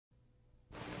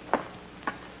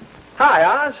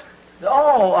Hi, Oz.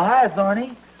 Oh, hi,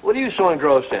 Thorny. What are you so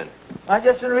engrossed in? I've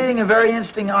just been reading a very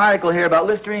interesting article here about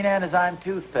Listerine Antizyme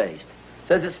toothpaste. It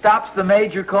says it stops the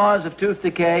major cause of tooth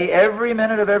decay every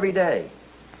minute of every day.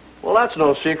 Well, that's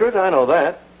no secret. I know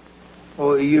that.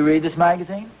 Well, you read this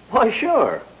magazine? Why,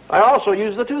 sure. I also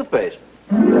use the toothpaste.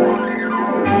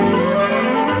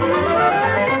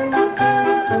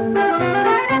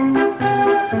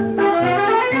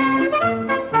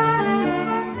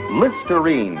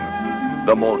 Listerine,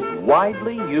 the most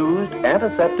widely used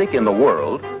antiseptic in the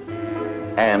world,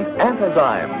 and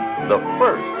Antizyme, the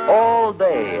first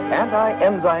all-day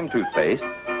anti-enzyme toothpaste,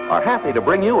 are happy to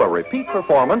bring you a repeat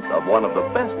performance of one of the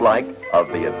best-liked of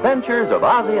The Adventures of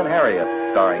Ozzie and Harriet,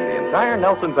 starring the entire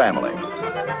Nelson family.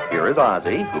 Here is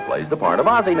Ozzie, who plays the part of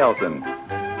Ozzie Nelson,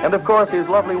 and of course his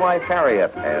lovely wife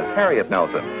Harriet as Harriet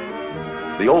Nelson.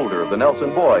 The older of the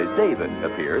Nelson boys, David,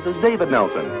 appears as David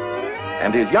Nelson,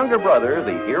 and his younger brother,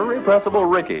 the irrepressible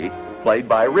Ricky, played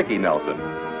by Ricky Nelson.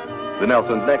 The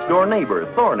Nelsons' next-door neighbor,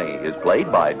 Thorny, is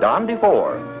played by Don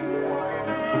DeFore.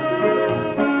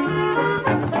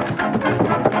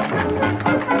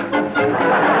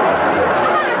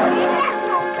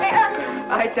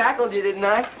 I tackled you, didn't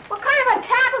I? What kind of a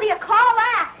tackle do you call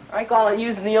that? I call it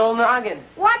using the old noggin.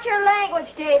 Watch your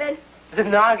language, David. The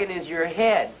noggin is your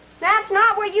head. That's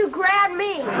not where you grabbed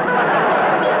me.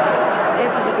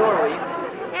 Answer the door, will you?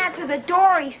 Answer the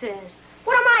door, he says.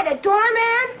 What am I, the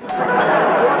doorman?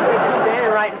 You're just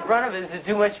standing right in front of it. Is it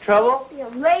too much trouble? You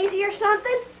lazy or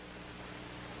something?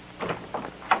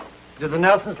 Do the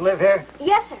Nelsons live here?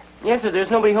 Yes, sir. Yes, sir.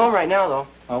 There's nobody home right now, though.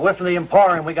 Well, we're from the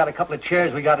Emporium. We got a couple of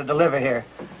chairs we got to deliver here.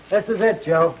 This is it,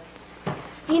 Joe.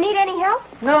 Do you need any help?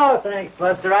 No, thanks,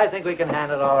 Buster. I think we can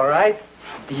handle it all right.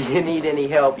 Do you need any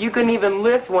help? You couldn't even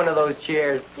lift one of those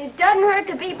chairs. It doesn't hurt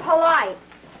to be polite.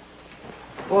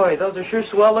 Boy, those are sure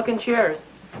swell-looking chairs.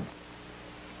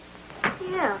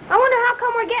 Yeah. I wonder how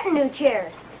come we're getting new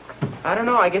chairs. I don't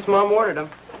know. I guess Mom ordered them.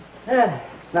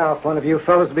 Now, if one of you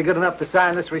fellows would be good enough to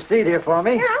sign this receipt here for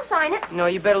me. Here, I'll sign it. No,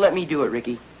 you better let me do it,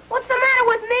 Ricky. What's the matter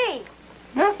with me?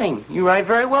 Nothing. You write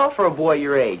very well for a boy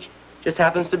your age. Just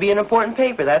happens to be an important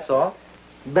paper, that's all.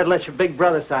 You better let your big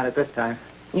brother sign it this time.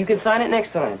 You can sign it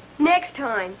next time. Next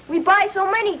time. We buy so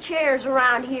many chairs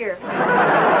around here.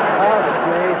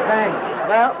 Okay, thanks.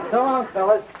 Well, so long,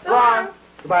 fellas. So long.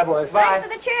 Goodbye, boys. Thanks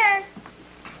for the chairs.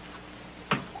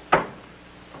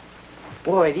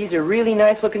 Boy, these are really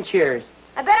nice-looking chairs.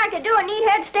 I bet I could do a neat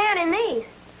headstand in these.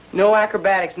 No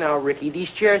acrobatics now, Ricky.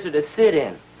 These chairs are to sit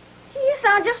in. You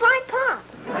sound just like Pop.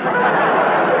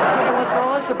 What's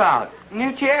all this about?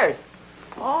 New chairs.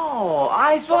 Oh,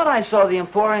 I thought I saw the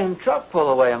Emporium truck pull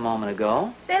away a moment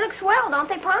ago. They look swell, don't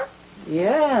they, Pop?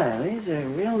 Yeah, these are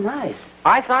real nice.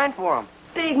 I signed for them.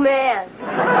 Big man.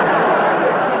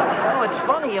 Oh, it's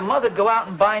funny. Your mother'd go out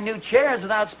and buy new chairs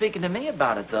without speaking to me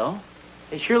about it, though.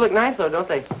 They sure look nice, though, don't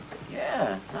they?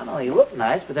 Yeah, not only look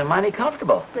nice, but they're mighty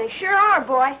comfortable. They sure are,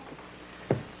 boy.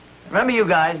 Remember, you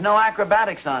guys, no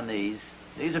acrobatics on these.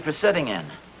 These are for sitting in.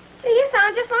 You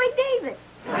sound just like David.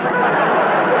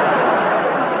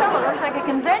 Fellow looks like a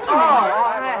convention. Oh,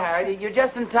 all right, Harry. You're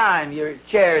just in time. Your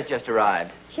chairs just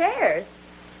arrived. Chairs?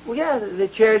 Well, yeah, the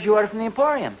chairs you ordered from the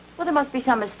Emporium. Well, there must be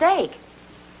some mistake.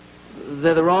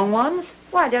 They're the wrong ones?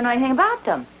 Well, I don't know anything about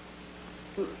them.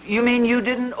 You mean you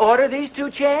didn't order these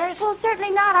two chairs? Well,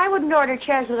 certainly not. I wouldn't order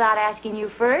chairs without asking you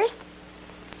first.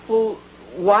 Well,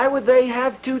 why would they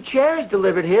have two chairs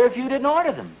delivered here if you didn't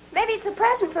order them? Maybe it's a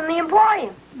present from the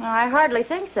Emporium. Well, I hardly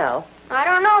think so. I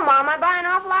don't know, Mom. I buy an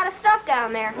awful lot of stuff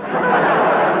down there.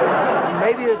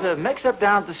 Maybe there's a mix-up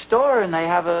down at the store and they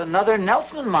have another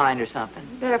Nelson in mind or something.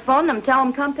 You better phone them, tell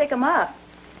them come pick them up.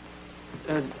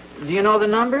 Do you know the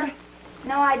number?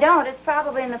 No, I don't. It's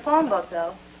probably in the phone book,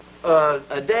 though.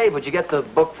 Dave, would you get the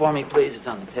book for me, please? It's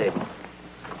on the table.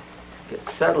 Get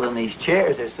settled in these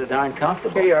chairs. They're so darn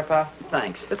comfortable. Here you are, Pa.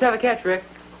 Thanks. Let's have a catch, Rick.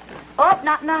 Oh,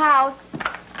 not in the house.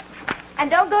 And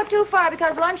don't go too far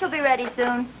because lunch will be ready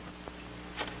soon.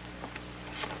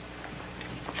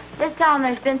 Just tell them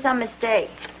there's been some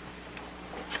mistake.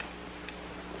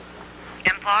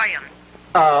 Emporium.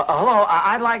 Hello.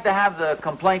 I'd like to have the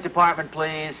complaint department,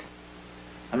 please.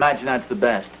 Imagine that's the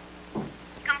best.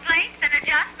 Complaints and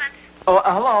adjustments. Oh,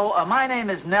 hello. My name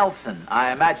is Nelson.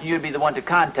 I imagine you'd be the one to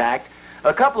contact.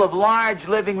 A couple of large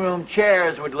living room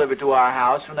chairs were delivered to our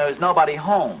house when there was nobody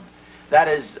home. That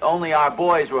is, only our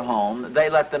boys were home. They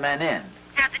let the men in.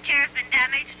 Have the chairs been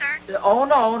damaged, sir? Oh,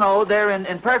 no. They're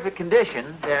in perfect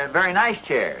condition. They're very nice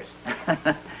chairs.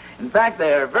 In fact,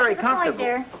 they're very comfortable.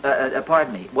 Dear.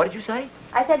 Pardon me. What did you say?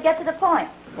 I said get to the point.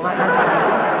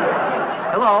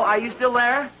 Hello, are you still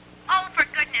there? Oh, for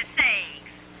goodness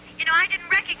sakes. You know,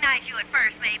 recognize you at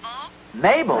first, Mabel.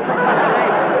 Mabel?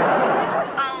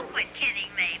 Oh, quit kidding,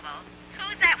 Mabel.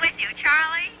 Who's that with you,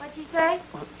 Charlie? What'd she say?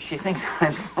 Well, she thinks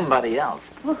I'm somebody else.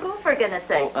 Well, who, for goodness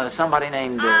sake? Somebody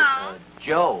named Hello?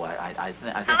 Joe, I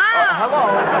think. Hello?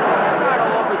 Hello? Start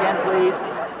all over again, please.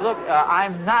 Look,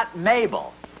 I'm not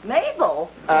Mabel. Mabel?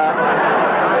 I'm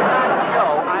not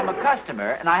Joe. I'm a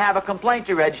customer, and I have a complaint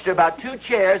to register about 2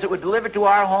 chairs that were delivered to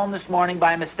our home this morning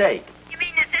by mistake. You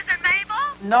mean this isn't Mabel?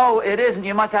 No, it isn't.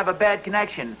 You must have a bad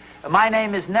connection. My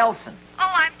name is Nelson.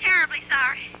 Oh, I'm terribly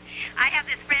sorry. I have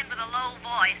this friend with a low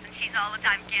voice, and she's all the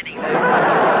time kidding. Fine.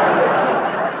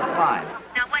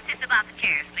 Now, what's this about the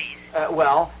chairs, please?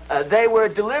 They were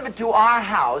delivered to our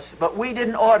house, but we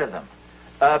didn't order them.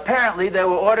 Apparently, they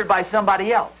were ordered by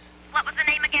somebody else. What was the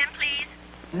name again, please?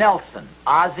 Nelson.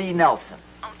 Ozzie Nelson.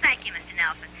 Oh, thank you, Mr.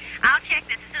 Nelson. I'll check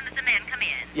this as soon as the men come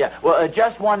in. Yeah, well,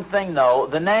 just one thing, though.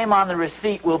 The name on the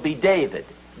receipt will be David.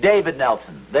 David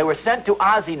Nelson. They were sent to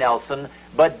Ozzie Nelson,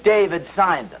 but David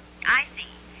signed them. I see.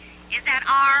 Is that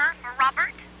R for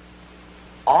Robert?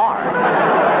 R?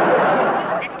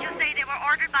 Didn't you say they were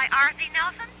ordered by R.Z.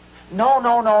 Nelson? No.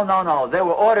 They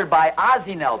were ordered by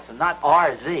Ozzie Nelson, not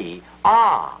R.Z.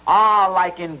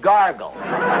 Like in gargle. Oh,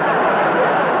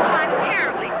 I'm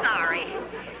terribly sorry.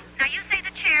 Now, you say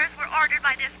the chairs were ordered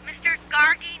by this Mr.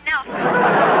 Gargi Nelson.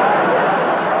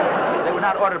 They were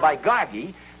not ordered by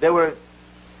Gargi. They were...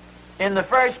 In the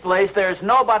first place, there's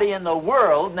nobody in the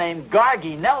world named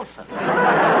Gargi Nelson.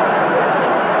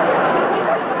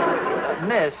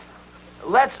 Miss,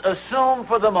 let's assume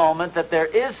for the moment that there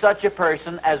is such a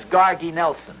person as Gargi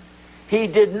Nelson. He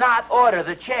did not order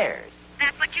the chairs.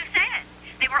 That's what you said.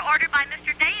 They were ordered by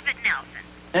Mr. David Nelson.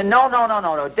 No.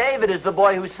 David is the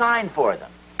boy who signed for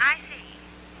them. I see.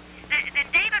 Then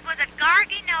David was at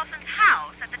Gargi Nelson's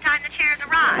house at the time the chairs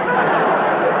arrived.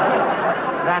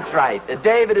 That's right.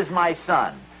 David is my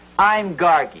son. I'm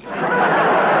Gargi.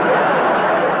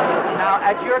 Now,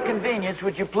 at your convenience,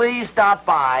 would you please stop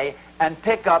by and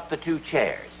pick up the 2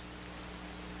 chairs?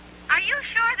 Are you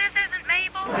sure this isn't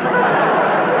Mabel?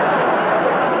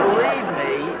 Believe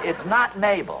me, it's not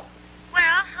Mabel.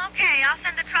 Well, okay, I'll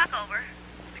send the truck over.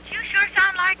 But you sure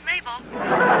sound like Mabel.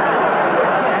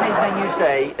 Anything you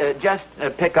say, just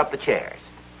pick up the chairs.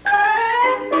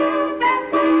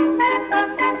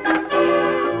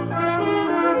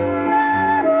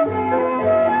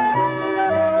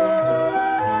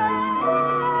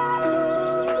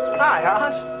 Hi,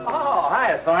 Oz. Oh,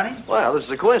 hiya, Thorny. Well, this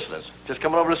is a coincidence. Just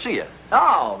coming over to see you.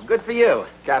 Oh, good for you.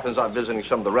 Catherine's out visiting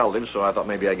some of the relatives, so I thought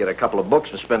maybe I'd get a couple of books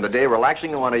and spend the day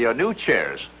relaxing in one of your new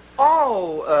chairs.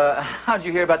 Oh, how'd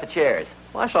you hear about the chairs?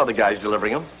 Well, I saw the guys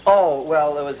delivering them. Oh,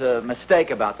 well, there was a mistake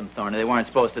about them, Thorny. They weren't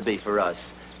supposed to be for us.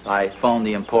 I phoned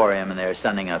the Emporium, and they're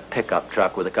sending a pickup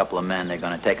truck with a couple of men. They're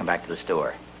going to take them back to the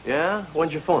store. Yeah?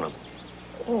 When'd you phone them?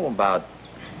 Oh, about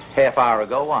half hour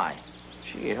ago. Why?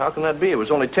 Gee, how can that be? It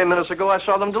was only 10 minutes ago I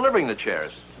saw them delivering the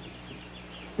chairs.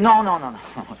 No.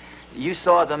 You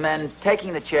saw the men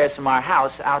taking the chairs from our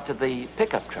house out to the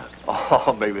pickup truck.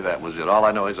 Oh, maybe that was it. All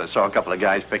I know is I saw a couple of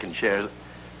guys picking chairs.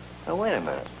 Now, wait a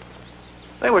minute.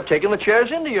 They were taking the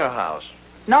chairs into your house.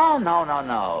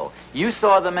 No. You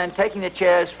saw the men taking the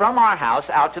chairs from our house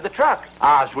out to the truck.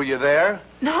 Oz, were you there?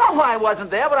 No, I wasn't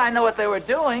there, but I know what they were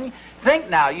doing. Think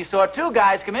now. You saw 2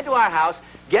 guys come into our house,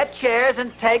 get chairs,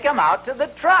 and take them out to the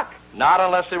truck. Not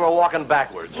unless they were walking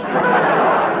backwards.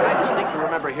 I distinctly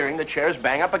remember hearing the chairs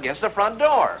bang up against the front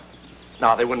door.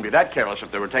 Now, they wouldn't be that careless if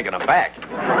they were taking them back.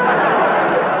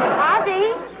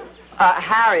 Ozzie?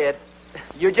 Harriet,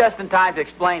 you're just in time to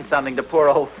explain something to poor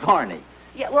old Thorny.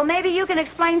 Yeah, well, maybe you can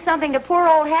explain something to poor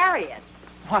old Harriet.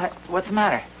 What? What's the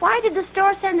matter? Why did the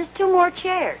store send us 2 more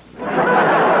chairs?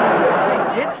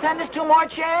 They did send us 2 more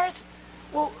chairs?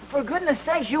 Well, for goodness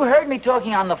sakes, you heard me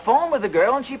talking on the phone with the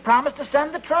girl, and she promised to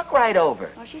send the truck right over.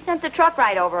 Well, she sent the truck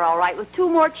right over, all right, with 2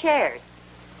 more chairs.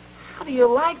 How do you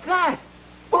like that?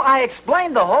 Well, I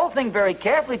explained the whole thing very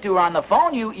carefully to her on the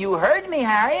phone. You heard me,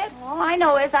 Harriet? All I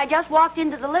know is I just walked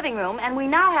into the living room, and we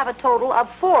now have a total of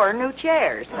 4 new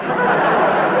chairs.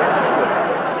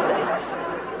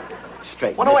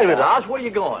 Straight. Well, wait a minute, Oz. Where are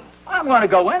you going? I'm going to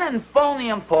go in and phone the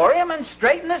Emporium and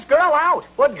straighten this girl out.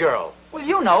 What girl? Well,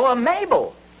 you know,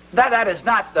 Mabel. That is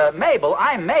not Mabel.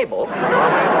 I'm Mabel. Well,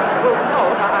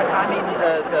 no, I mean,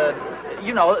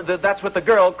 you know, that's what the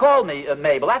girl called me,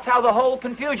 Mabel. That's how the whole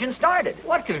confusion started.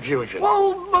 What confusion?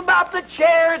 Well, about the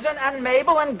chairs and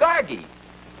Mabel and Gargi.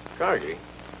 Gargi?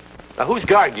 Now, who's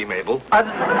Gargi, Mabel?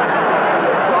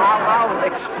 I'll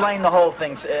explain the whole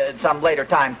thing at some later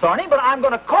time, Thorny, but I'm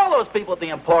going to call those people at the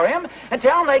Emporium and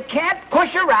tell them they can't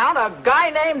push around a guy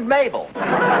named Mabel.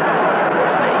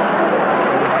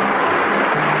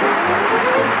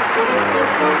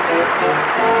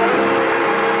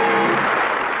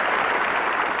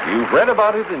 You've read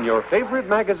about it in your favorite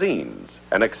magazines.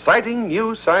 An exciting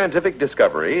new scientific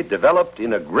discovery developed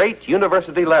in a great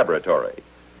university laboratory.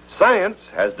 Science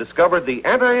has discovered the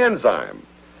anti-enzyme,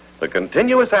 the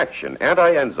continuous action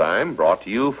anti-enzyme brought to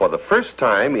you for the first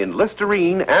time in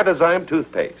Listerine Antizyme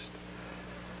toothpaste.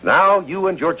 Now you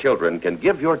and your children can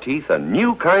give your teeth a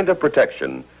new kind of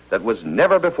protection that was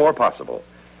never before possible.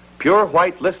 Pure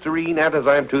white Listerine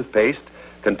Antizyme toothpaste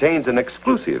contains an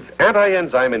exclusive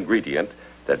anti-enzyme ingredient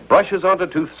that brushes onto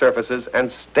tooth surfaces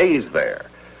and stays there,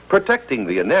 protecting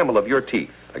the enamel of your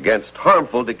teeth against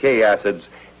harmful decay acids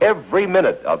every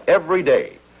minute of every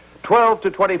day, 12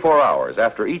 to 24 hours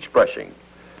after each brushing.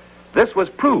 This was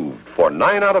proved for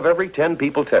 9 out of every 10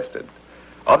 people tested.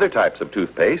 Other types of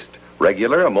toothpaste,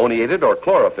 regular, ammoniated, or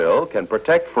chlorophyll, can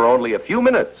protect for only a few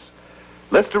minutes.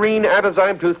 Listerine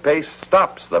Antizyme toothpaste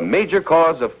stops the major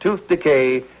cause of tooth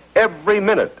decay every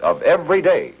minute of every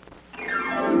day.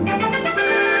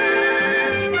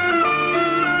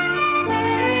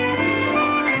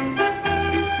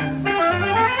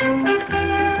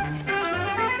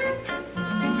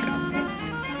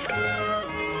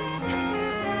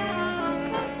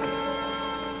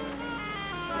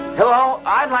 Hello,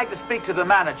 I'd like to speak to the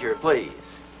manager, please.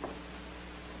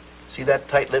 See that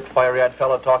tight-lipped, fiery-eyed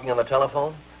fellow talking on the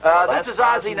telephone? This is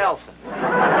Ozzie Nelson.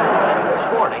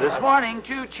 This morning,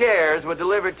 2 chairs were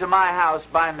delivered to my house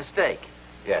by mistake.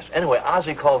 Yes. Anyway,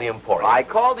 Ozzie called the Emporium. I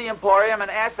called the Emporium and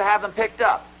asked to have them picked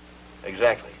up.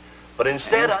 Exactly. But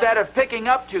instead of picking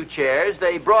up 2 chairs,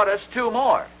 they brought us 2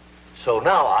 more. So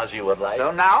now Ozzie would like...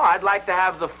 So now I'd like to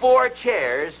have the 4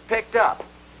 chairs picked up.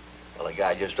 Well, the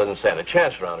guy just doesn't stand a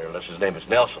chance around here unless his name is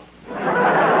Nelson. Sure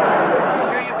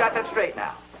you've got that straight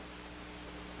now?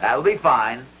 That'll be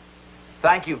fine.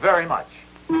 Thank you very much.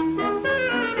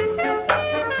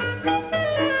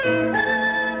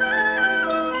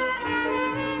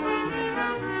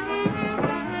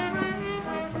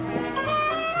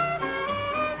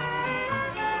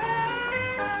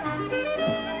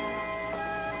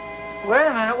 Wait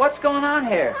a minute, what's going on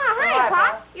here? Oh, hi,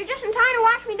 Pop. You're just in time to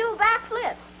watch me do a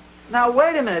backflip. Now,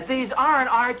 wait a minute, these aren't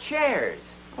our chairs.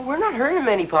 Well, we're not hurting him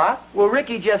any, Pop. Well,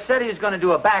 Ricky just said he was going to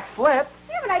do a backflip.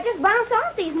 Yeah, but I just bounce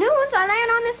off these new ones. I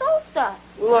land on this old stuff.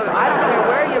 Look, I don't care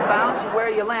where you bounce and where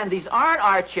you land. These aren't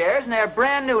our chairs, and they're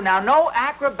brand new. Now, no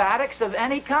acrobatics of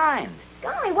any kind.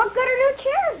 Golly, what good are new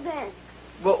chairs then?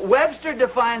 Well, Webster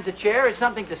defines a chair as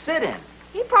something to sit in.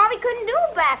 He probably couldn't do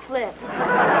a backflip.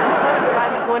 Try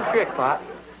this one trick, Pop.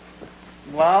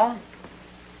 Well,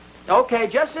 okay,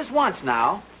 just this once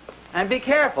now. And be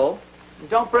careful. And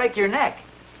don't break your neck.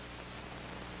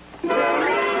 Hey,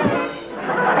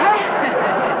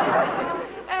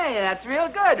 that's real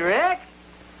good, Rick.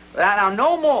 Now,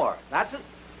 no more. That's it.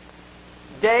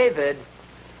 David.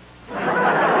 Come on,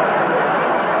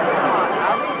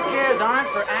 now, these chairs aren't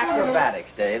for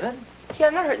acrobatics, David. Gee,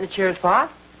 I'm not hurting the chairs,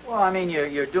 Pop. Well, I mean,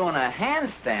 you're doing a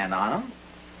handstand on them.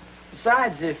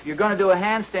 Besides, if you're going to do a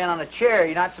handstand on a chair,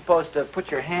 you're not supposed to put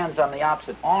your hands on the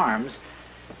opposite arms.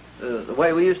 The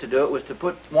way we used to do it was to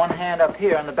put one hand up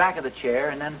here on the back of the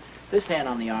chair and then this hand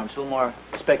on the arm. It's a little more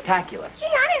spectacular. Gee,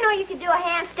 I didn't know you could do a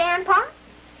handstand, Pop.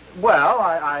 Well,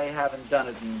 I haven't done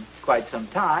it in quite some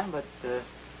time, but I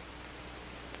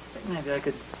think maybe I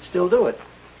could still do it.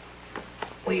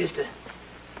 We used to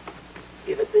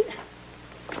give it the...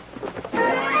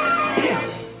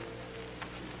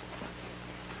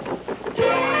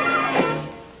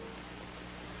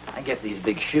 I get these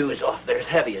big shoes off. They're as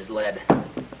heavy as lead.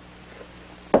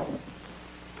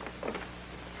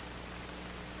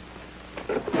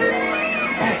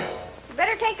 You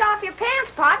better take off your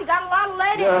pants, Pop. You got a lot of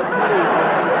lead in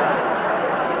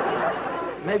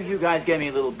them. Maybe you guys gave me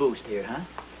a little boost here, huh?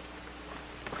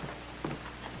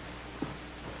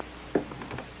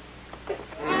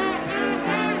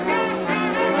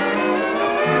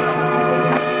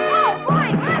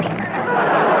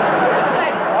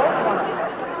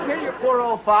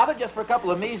 Father, just for a couple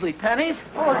of measly pennies.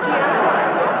 Oh, gee,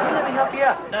 let me help you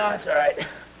up. No, it's all right.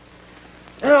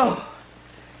 Oh.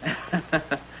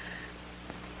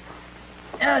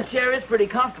 Yeah, the chair is pretty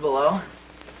comfortable, though.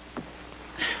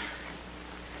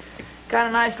 Kind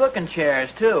of nice-looking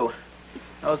chairs, too.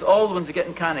 Those old ones are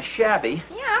getting kind of shabby.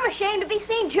 Yeah, I'm ashamed to be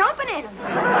seen jumping in them.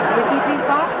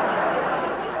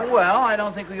 Well, I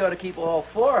don't think we ought to keep all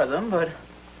 4 of them, but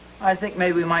I think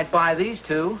maybe we might buy these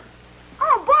 2.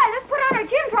 Oh, boy, let's put on our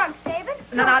gym trunks, David.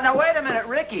 Now, wait a minute,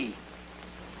 Ricky.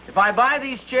 If I buy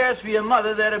these chairs for your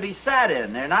mother, they're to be sat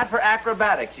in. They're not for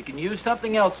acrobatics. You can use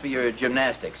something else for your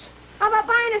gymnastics. How about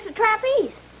buying us a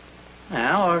trapeze?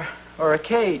 Well, or a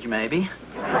cage, maybe.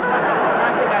 I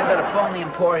I'd better phone the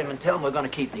Emporium and tell them we're going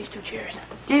to keep these 2 chairs.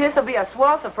 Gee, this will be a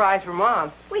swell surprise for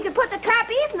Mom. We could put the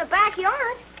trapeze in the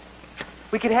backyard.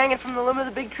 We could hang it from the limb of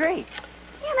the big tree.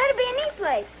 Yeah, that'd be a neat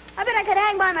place. I bet I could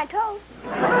hang by my toes.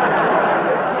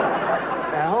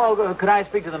 Hello, could I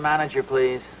speak to the manager,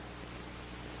 please?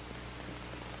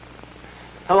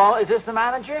 Hello, is this the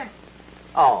manager?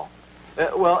 Oh.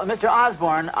 Well, Mr.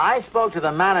 Osborne, I spoke to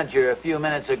the manager a few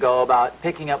minutes ago about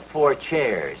picking up 4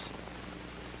 chairs.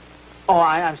 Oh,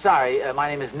 I'm sorry. My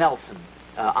name is Nelson,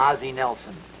 Ozzie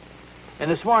Nelson.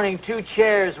 And this morning, 2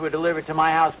 chairs were delivered to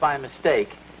my house by mistake,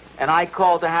 and I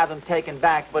called to have them taken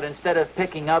back, but instead of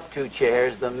picking up 2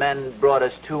 chairs, the men brought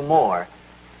us 2 more.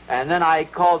 And then I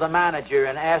called the manager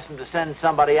and asked him to send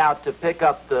somebody out to pick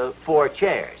up the 4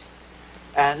 chairs.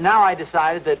 And now I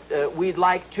decided that we'd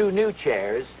like 2 new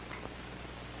chairs.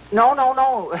 No.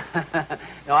 No,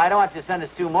 I don't want you to send us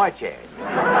 2 more chairs.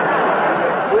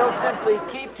 We'll simply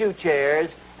keep 2 chairs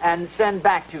and send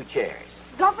back 2 chairs.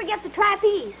 Don't forget the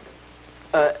trapeze.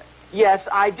 Yes,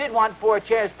 I did want 4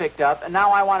 chairs picked up, and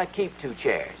now I want to keep 2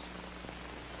 chairs.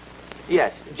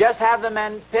 Yes, just have the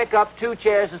men pick up 2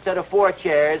 chairs instead of 4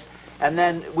 chairs, and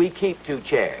then we keep 2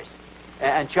 chairs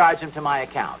and charge them to my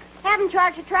account. Have them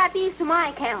charge the trapeze to my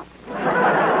account.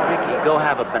 Ricky, go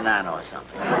have a banana or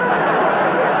something.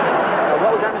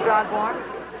 What was that, Mr. Osborne?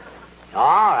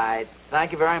 All right.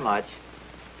 Thank you very much.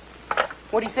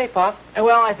 What do you say, Pop?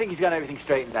 Well, I think he's got everything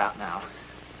straightened out now.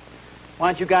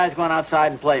 Why don't you guys go on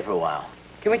outside and play for a while?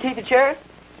 Can we take the chairs?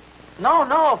 No,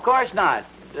 of course not.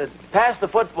 Pass the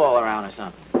football around or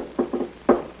something.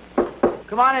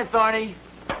 Come on in, Thorny.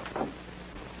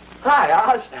 Hi,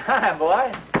 Oz. Hi,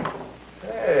 boy.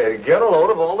 Hey, get a load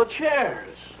of all the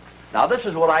chairs. Now, this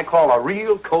is what I call a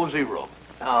real cozy room.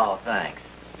 Oh, thanks.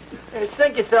 Here,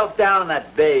 sink yourself down in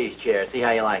that beige chair. See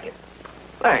how you like it.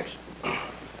 Thanks.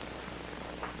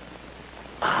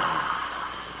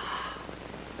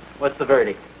 What's the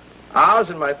verdict? Oz,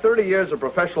 in my 30 years of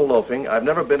professional loafing, I've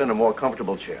never been in a more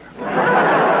comfortable chair.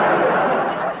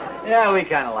 Yeah, we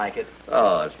kind of like it.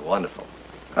 Oh, it's wonderful.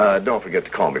 Don't forget to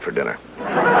call me for dinner.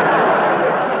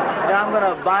 Yeah, I'm going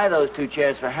to buy those 2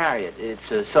 chairs for Harriet. It's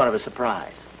sort of a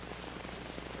surprise.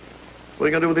 What are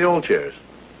you going to do with the old chairs?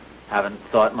 Haven't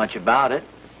thought much about it.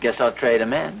 Guess I'll trade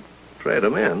them in. Trade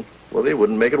them in? Well, they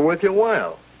wouldn't make it worth your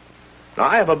while. Now,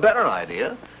 I have a better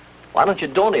idea. Why don't you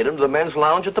donate them to the men's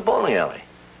lounge at the bowling alley?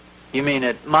 You mean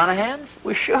at Monahan's?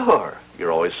 Well, sure.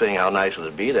 You're always saying how nice it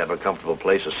would be to have a comfortable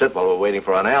place to sit while we're waiting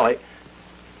for an alley.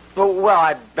 Well,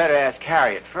 I'd better ask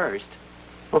Harriet first.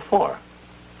 What for?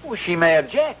 Well, she may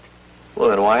object. Well,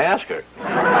 then why ask her? Oh,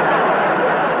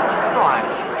 I'm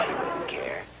sure she wouldn't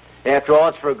care. After all,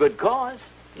 it's for a good cause.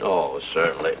 Oh,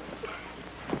 certainly.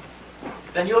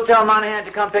 Then you'll tell Monahan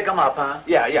to come pick them up, huh?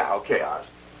 Yeah, okay, Oz.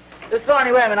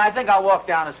 Thorny, wait a minute. I think I'll walk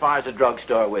down as far as the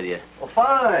drugstore with you. Well,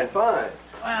 fine. Well,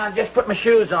 I'll just put my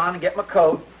shoes on and get my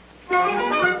coat.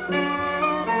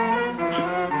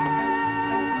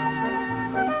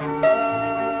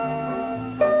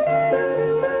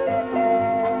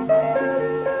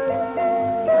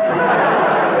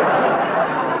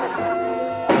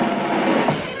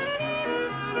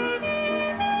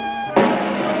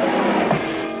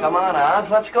 Come on, Oz,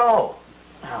 let's go.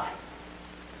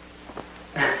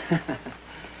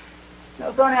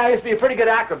 No, Thorny, I used to be a pretty good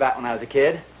acrobat when I was a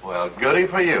kid. Well, goody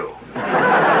for you.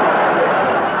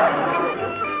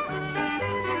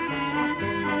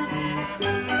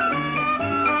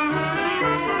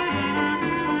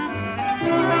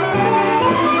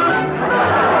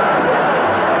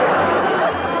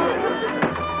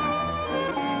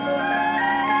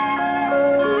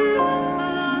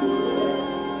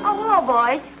 Oh, hello,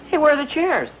 boys. Hey, where are the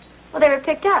chairs? Well, they were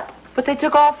picked up. But they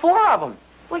took all 4 of them.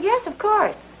 Well, yes, of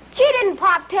course. Gee, didn't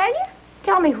Pop tell you?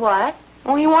 Tell me what?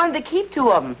 Well, he wanted to keep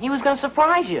 2 of them. He was going to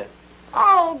surprise you.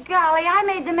 Oh, golly, I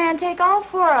made the man take all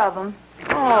 4 of them.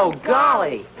 Oh,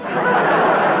 golly. Hi,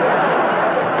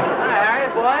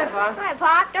 Harriet, boys. Hi,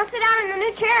 Pop. Don't sit down in the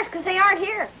new chairs, because they aren't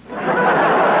here.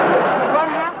 What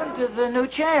happened to the new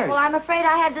chairs? Well, I'm afraid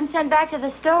I had them sent back to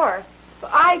the store.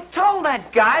 I told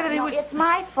that guy that he No, was... it's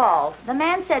my fault. The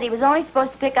man said he was only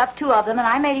supposed to pick up 2 of them, and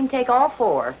I made him take all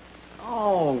 4.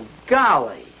 Oh,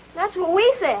 golly. That's what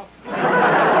we said.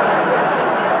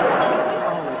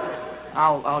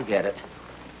 I'll get it.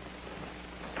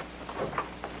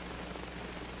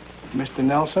 Mr.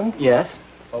 Nelson? Yes?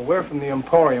 Well, we're from the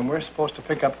Emporium. We're supposed to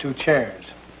pick up 2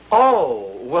 chairs.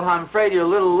 Oh, well, I'm afraid you're a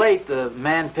little late. The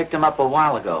man picked them up a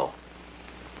while ago.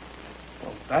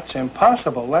 Well, that's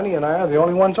impossible. Lenny and I are the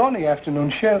only ones on the afternoon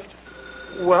shift.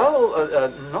 Well,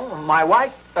 no, my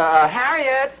wife,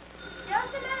 Harriet. Just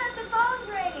a minute, the phone's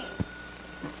ringing.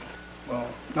 Well,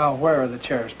 Now, where are the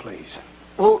chairs, please?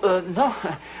 Well, no,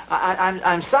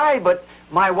 I'm sorry, but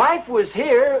my wife was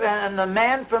here, and the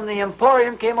man from the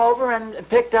Emporium came over and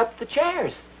picked up the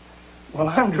chairs. Well,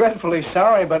 I'm dreadfully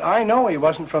sorry, but I know he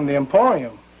wasn't from the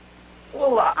Emporium.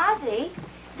 Well, Ozzie,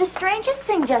 the strangest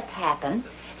thing just happened.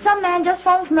 Some man just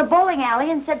phoned from the bowling alley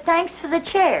and said thanks for the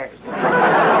chairs.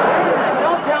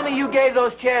 Don't tell me you gave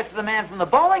those chairs to the man from the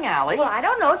bowling alley. Well, I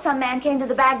don't know. Some man came to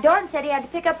the back door and said he had to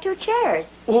pick up 2 chairs.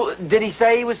 Well, did he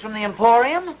say he was from the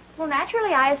Emporium? Well,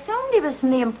 naturally, I assumed he was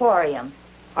from the Emporium.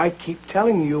 I keep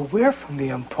telling you we're from the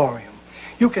Emporium.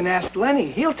 You can ask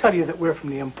Lenny. He'll tell you that we're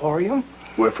from the Emporium.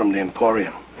 We're from the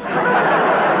Emporium. Chairs,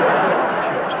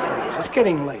 please. It's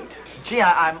getting late. Gee,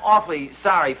 I'm awfully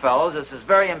sorry, fellows. This is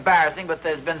very embarrassing, but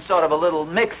there's been sort of a little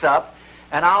mix-up,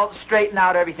 and I'll straighten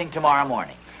out everything tomorrow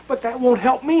morning. But that won't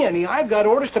help me any. I've got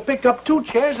orders to pick up 2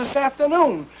 chairs this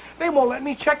afternoon. They won't let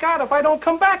me check out if I don't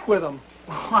come back with them.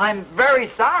 Well, I'm very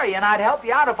sorry, and I'd help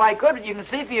you out if I could, but you can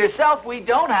see for yourself we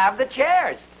don't have the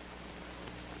chairs.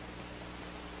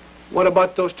 What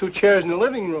about those 2 chairs in the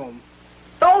living room?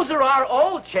 Those are our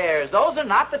old chairs. Those are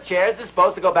not the chairs that's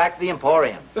supposed to go back to the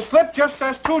Emporium. The slip just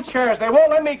says 2 chairs. They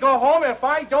won't let me go home if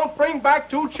I don't bring back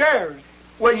 2 chairs.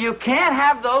 Well, you can't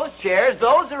have those chairs.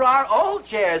 Those are our old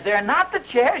chairs. They're not the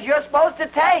chairs you're supposed to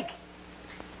take.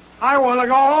 I want to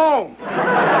go home.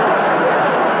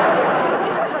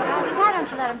 Ozzie, why don't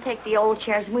you let him take the old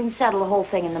chairs and we can settle the whole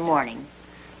thing in the morning?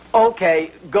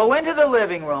 Okay, go into the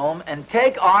living room and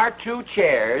take our 2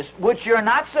 chairs, which you're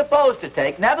not supposed to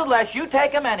take. Nevertheless, you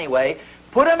take them anyway,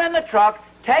 put them in the truck,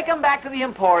 take them back to the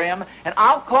Emporium, and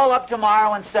I'll call up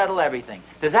tomorrow and settle everything.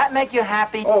 Does that make you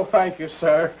happy? Oh, thank you,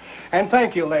 sir. And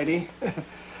thank you, lady.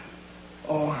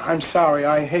 Oh, I'm sorry.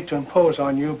 I hate to impose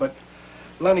on you, but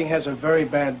Lenny has a very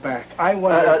bad back. I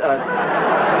want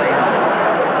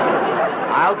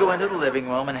I'll go into the living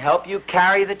room and help you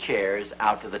carry the chairs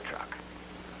out to the truck.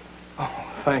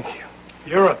 Oh, thank you.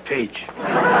 You're a peach.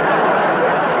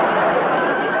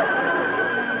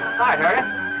 Hi, Harriet.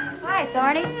 Hi,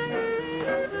 Thorny.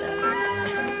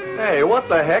 Hey, what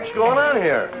the heck's going on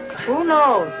here? Who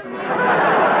knows?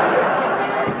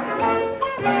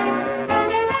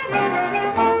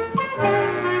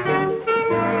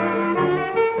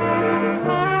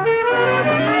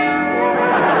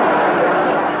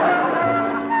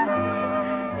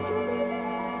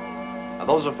 Are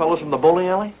those the fellows from the bowling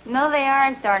alley? No, they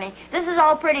aren't, Thorny. This is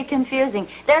all pretty confusing.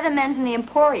 They're the men from the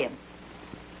Emporium.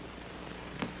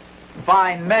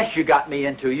 Fine mess you got me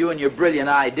into, you and your brilliant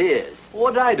ideas.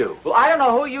 What did I do? Well, I don't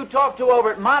know who you talked to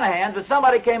over at Monahan's, but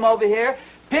somebody came over here,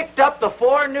 picked up the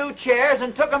 4 new chairs,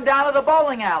 and took them down to the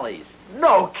bowling alleys.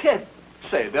 No kid.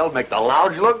 Say, they'll make the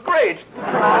lounge look great. Oh, no,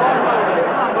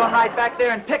 I'm going right back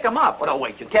there and pick them up. Well, no,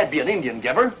 wait. You can't be an Indian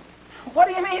giver. What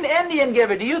do you mean, Indian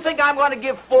giver? Do you think I'm going to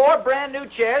give 4 brand new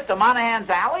chairs to Monahan's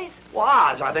alleys? Well,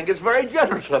 Oz, I think it's very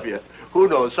generous of you. Who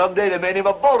knows? Someday they may name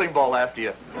a bowling ball after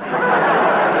you.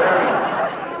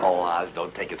 Oh, Oz,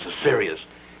 don't take it so serious.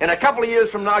 In a couple of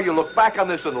years from now, you'll look back on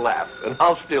this and laugh, and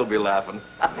I'll still be laughing.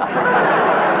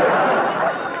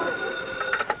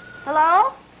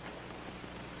 Hello?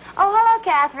 Oh, hello,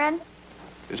 Catherine.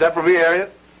 Is that for me,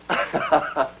 Harriet?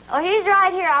 Oh, he's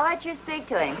right here. I'll let you speak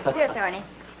to him. Here, Thorny.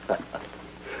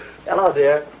 Hello,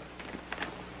 dear.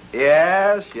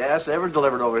 Yes, they were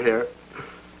delivered over here.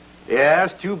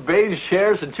 Yes, 2 beige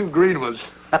chairs and 2 green ones.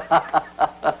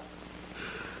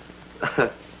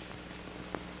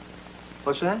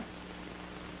 What's that?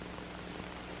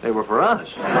 They were for us.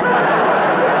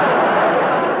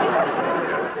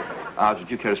 Oz, would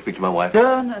you care to speak to my wife?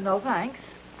 No, thanks.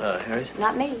 Harriet?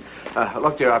 Not me.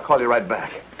 Look, dear, I'll call you right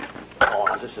back. Oh,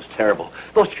 Oz, this is terrible.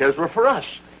 Those chairs were for us.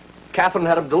 Catherine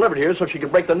had them delivered here so she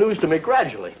could break the news to me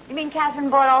gradually. You mean Catherine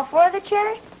bought all 4 of the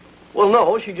chairs? Well,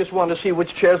 no, she just wanted to see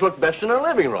which chairs looked best in her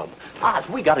living room. Oz,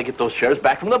 we got to get those chairs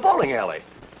back from the bowling alley.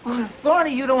 Well,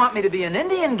 Thorny, you don't want me to be an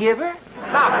Indian giver?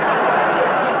 Well,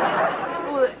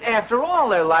 after all,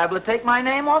 they're liable to take my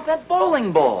name off that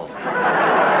bowling ball.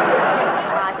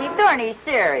 Ozzie, Thorny's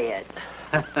serious.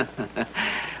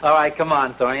 All right, come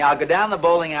on, Thorny. I'll go down the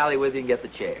bowling alley with you and get the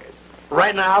chairs.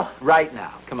 Right now? Right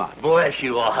now. Come on. Bless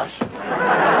you, Oz. All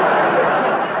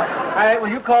right, will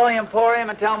you call the Emporium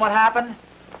and tell them what happened?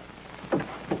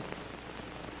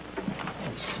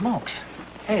 Smokes.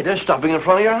 Hey, they're stopping in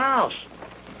front of your house.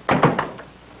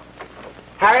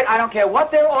 Harriet, I don't care what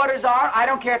their orders are. I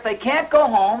don't care if they can't go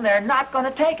home. They're not going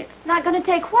to take it. Not going to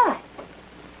take what?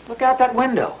 Look out that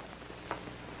window.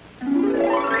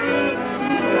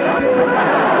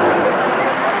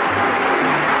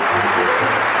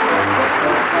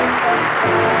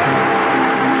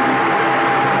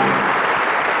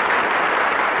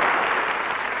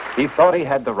 He thought he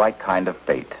had the right kind of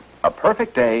bait. A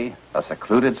perfect day, a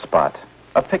secluded spot,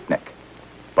 a picnic.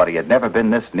 But he had never been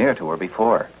this near to her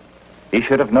before. He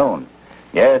should have known.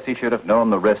 Yes, he should have known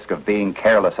the risk of being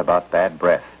careless about bad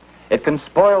breath. It can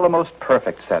spoil the most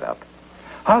perfect setup.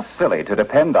 How silly to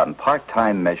depend on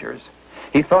part-time measures.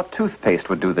 He thought toothpaste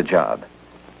would do the job.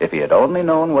 If he had only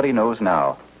known what he knows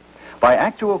now. By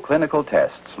actual clinical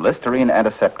tests, Listerine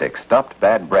antiseptic stopped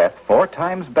bad breath 4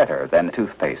 times better than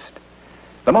toothpaste.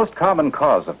 The most common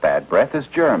cause of bad breath is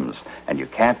germs, and you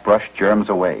can't brush germs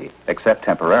away, except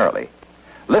temporarily.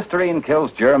 Listerine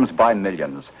kills germs by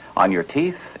millions, on your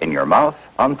teeth, in your mouth,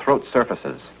 on throat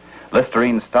surfaces.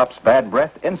 Listerine stops bad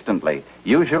breath instantly,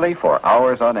 usually for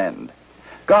hours on end.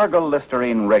 Gargle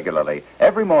Listerine regularly,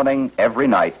 every morning, every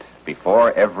night,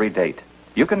 before every date.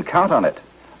 You can count on it.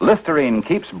 Listerine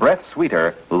keeps breath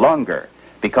sweeter longer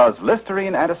because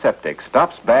Listerine antiseptic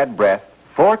stops bad breath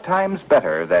 4 times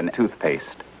better than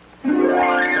toothpaste.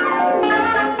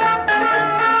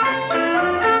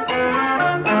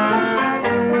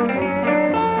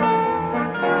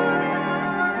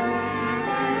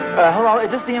 Hello, is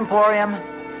this the Emporium?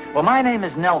 Well, my name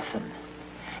is Nelson.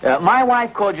 My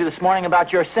wife called you this morning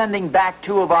about your sending back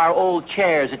 2 of our old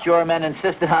chairs that your men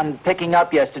insisted on picking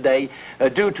up yesterday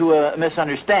due to a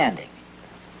misunderstanding.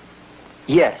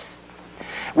 Yes.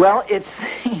 Well, it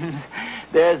seems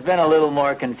there's been a little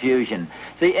more confusion.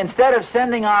 See, instead of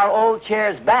sending our old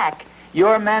chairs back,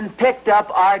 your men picked up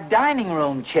our dining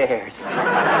room chairs.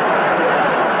 Yeah,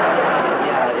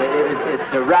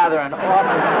 it's a rather an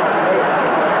awful...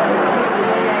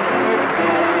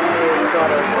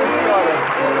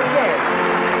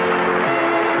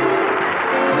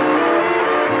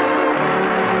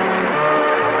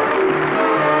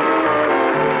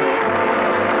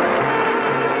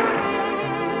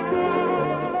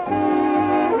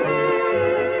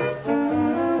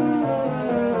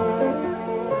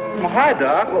 Hi,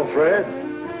 Doc. Well, Fred,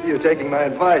 I see you're taking my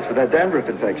advice for that dandruff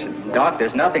infection. Doc,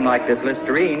 there's nothing like this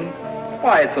Listerine.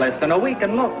 Why, it's less than a week,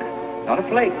 and look. Not a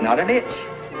flake, not an itch.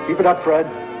 Keep it up, Fred.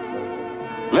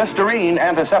 Listerine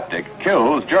antiseptic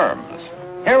kills germs.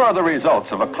 Here are the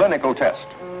results of a clinical test.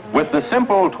 With the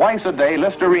simple twice-a-day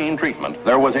Listerine treatment,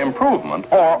 there was improvement,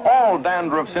 or all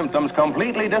dandruff symptoms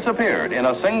completely disappeared in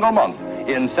a single month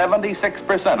in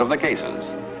 76% of the cases.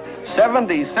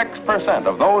 76%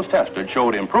 of those tested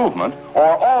showed improvement,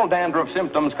 or all dandruff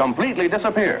symptoms completely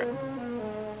disappeared.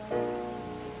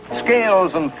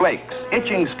 Scales and flakes,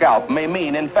 itching scalp may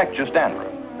mean infectious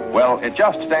dandruff. Well, it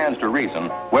just stands to reason,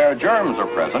 where germs are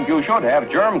present, you should have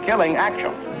germ-killing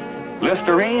action.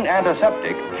 Listerine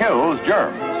antiseptic kills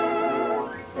germs.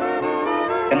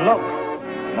 And look,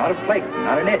 not a flake,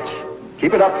 not an itch.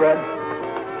 Keep it up, Fred.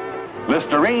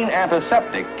 Listerine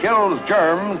antiseptic kills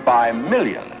germs by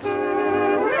millions.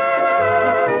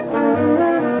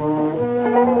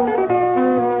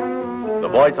 The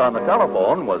voice on the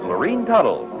telephone was Lorene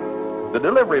Tuttle. The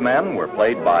delivery men were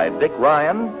played by Dick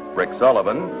Ryan, Rick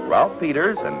Sullivan, Ralph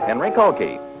Peters, and Henry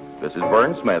Kolke. This is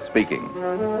Vern Smith speaking.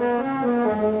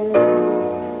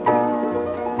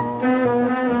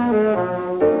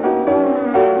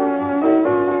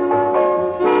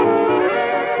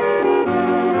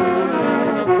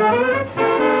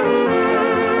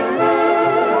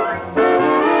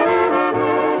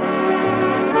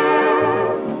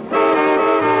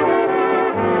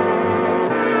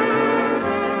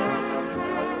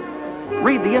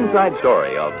 Read the inside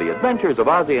story of the adventures of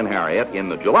Ozzie and Harriet in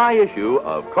the July issue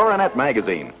of Coronet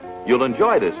magazine. You'll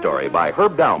enjoy this story by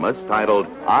Herb Dalmas titled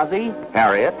Ozzie,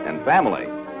 Harriet, and Family.